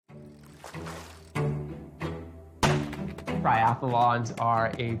Triathlons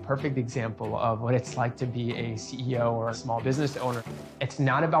are a perfect example of what it's like to be a CEO or a small business owner. It's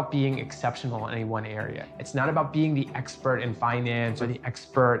not about being exceptional in any one area. It's not about being the expert in finance or the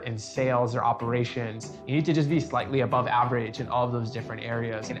expert in sales or operations. You need to just be slightly above average in all of those different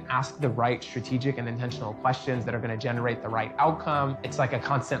areas and ask the right strategic and intentional questions that are going to generate the right outcome. It's like a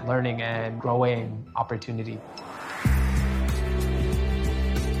constant learning and growing opportunity.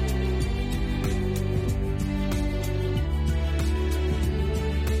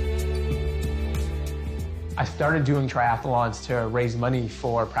 I started doing triathlons to raise money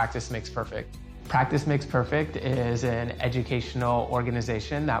for Practice Makes Perfect. Practice Makes Perfect is an educational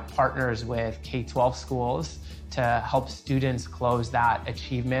organization that partners with K-12 schools to help students close that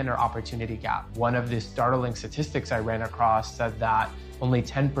achievement or opportunity gap. One of the startling statistics I ran across said that only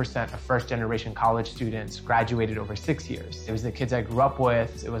 10% of first-generation college students graduated over 6 years. It was the kids I grew up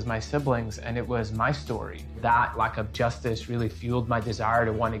with, it was my siblings, and it was my story. That lack of justice really fueled my desire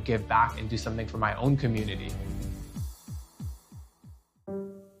to want to give back and do something for my own community.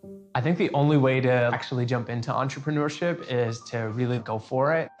 I think the only way to actually jump into entrepreneurship is to really go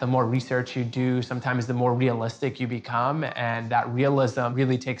for it. The more research you do, sometimes the more realistic you become, and that realism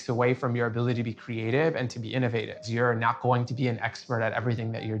really takes away from your ability to be creative and to be innovative. You're not going to be an expert at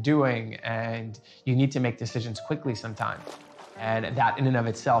everything that you're doing, and you need to make decisions quickly sometimes. And that in and of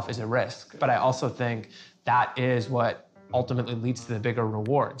itself is a risk. But I also think that is what ultimately leads to the bigger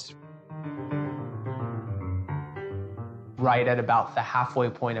rewards. Right at about the halfway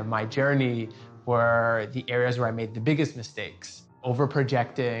point of my journey were the areas where I made the biggest mistakes.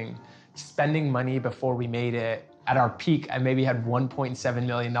 Over-projecting, spending money before we made it. At our peak, I maybe had $1.7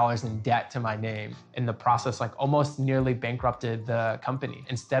 million in debt to my name. In the process, almost nearly bankrupted the company.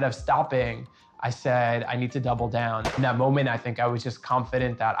 Instead of stopping, I said, I need to double down. In that moment, I think I was just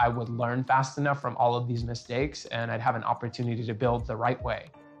confident that I would learn fast enough from all of these mistakes and I'd have an opportunity to build the right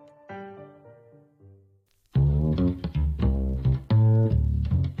way.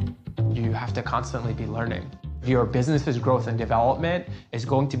 You have to constantly be learning. Your business's growth and development is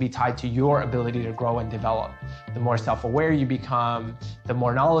going to be tied to your ability to grow and develop. The more self-aware you become, the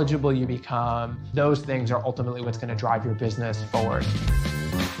more knowledgeable you become, those things are ultimately what's going to drive your business forward.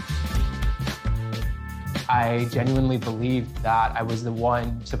 I genuinely believed that I was the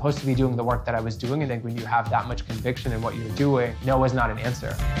one supposed to be doing the work that I was doing, and I think when you have that much conviction in what you're doing, no is not an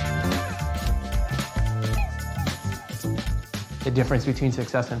answer. The difference between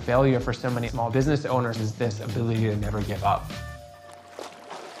success and failure for so many small business owners is this ability to never give up.